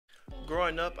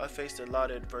Growing up, I faced a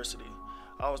lot of adversity.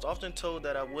 I was often told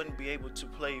that I wouldn't be able to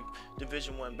play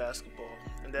Division I basketball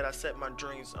and that I set my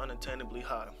dreams unattainably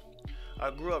high.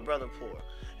 I grew up rather poor,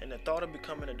 and the thought of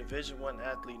becoming a Division I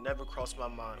athlete never crossed my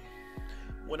mind.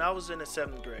 When I was in the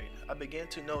 7th grade, I began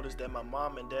to notice that my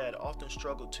mom and dad often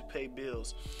struggled to pay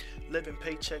bills, living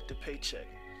paycheck to paycheck.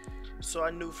 So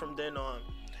I knew from then on,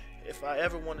 if I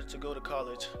ever wanted to go to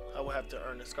college, I would have to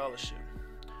earn a scholarship.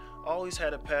 I always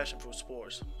had a passion for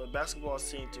sports, but basketball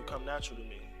seemed to come natural to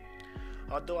me.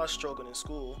 Although I struggled in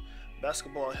school,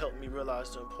 basketball helped me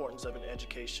realize the importance of an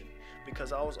education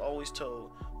because I was always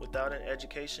told, without an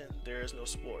education, there is no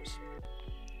sports.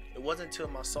 It wasn't until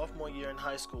my sophomore year in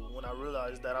high school when I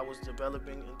realized that I was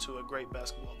developing into a great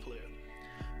basketball player.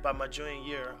 By my junior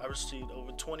year, I received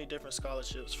over 20 different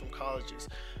scholarships from colleges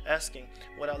asking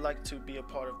would I like to be a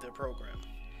part of their program.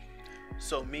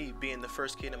 So me, being the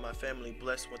first kid in my family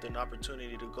blessed with an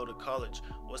opportunity to go to college,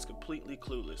 was completely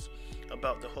clueless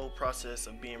about the whole process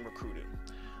of being recruited.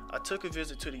 I took a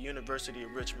visit to the University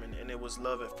of Richmond and it was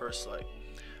love at first sight.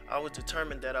 I was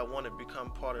determined that I wanted to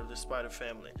become part of the Spider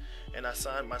family, and I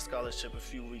signed my scholarship a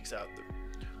few weeks after.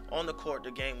 On the court,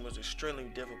 the game was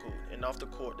extremely difficult, and off the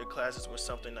court, the classes were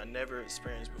something I never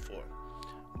experienced before.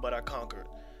 But I conquered.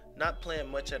 Not playing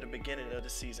much at the beginning of the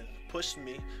season pushed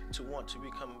me to want to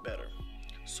become better.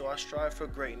 So I strived for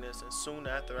greatness, and soon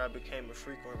after I became a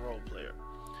frequent role player.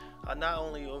 I not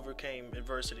only overcame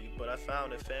adversity, but I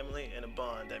found a family and a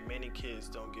bond that many kids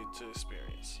don't get to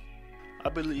experience. I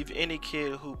believe any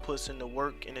kid who puts in the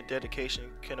work and the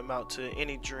dedication can amount to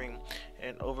any dream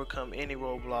and overcome any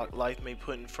roadblock life may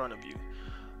put in front of you.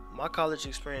 My college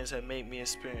experience had made me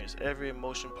experience every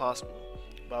emotion possible,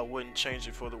 but I wouldn't change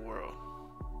it for the world.